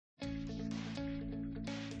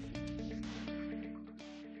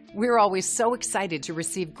We're always so excited to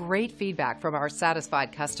receive great feedback from our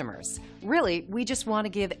satisfied customers. Really, we just want to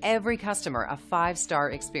give every customer a 5-star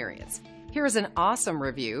experience. Here's an awesome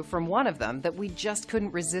review from one of them that we just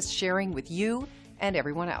couldn't resist sharing with you and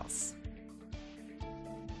everyone else.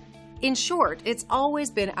 In short, it's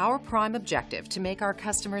always been our prime objective to make our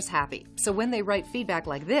customers happy. So when they write feedback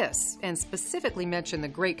like this, and specifically mention the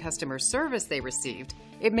great customer service they received,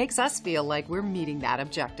 it makes us feel like we're meeting that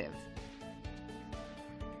objective.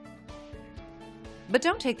 But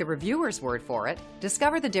don't take the reviewer's word for it.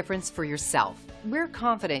 Discover the difference for yourself. We're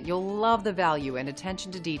confident you'll love the value and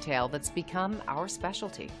attention to detail that's become our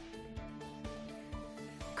specialty.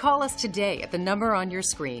 Call us today at the number on your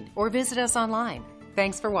screen or visit us online.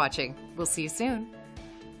 Thanks for watching. We'll see you soon.